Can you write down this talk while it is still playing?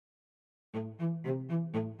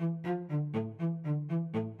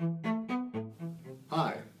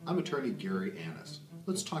Hi, I'm attorney Gary Annis.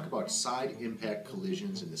 Let's talk about side impact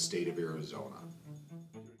collisions in the state of Arizona.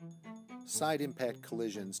 Side impact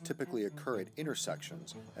collisions typically occur at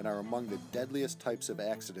intersections and are among the deadliest types of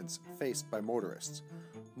accidents faced by motorists.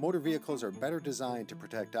 Motor vehicles are better designed to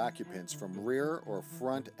protect occupants from rear or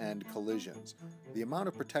front end collisions. The amount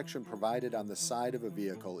of protection provided on the side of a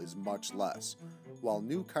vehicle is much less. While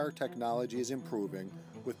new car technology is improving,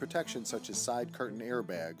 with protection such as side curtain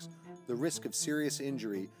airbags, the risk of serious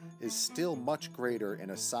injury is still much greater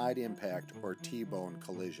in a side impact or T-bone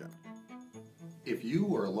collision. If you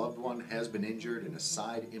or a loved one has been injured in a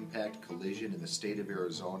side impact collision in the state of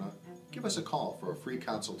Arizona, give us a call for a free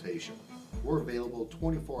consultation. We're available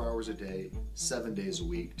 24 hours a day, 7 days a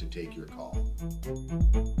week to take your call.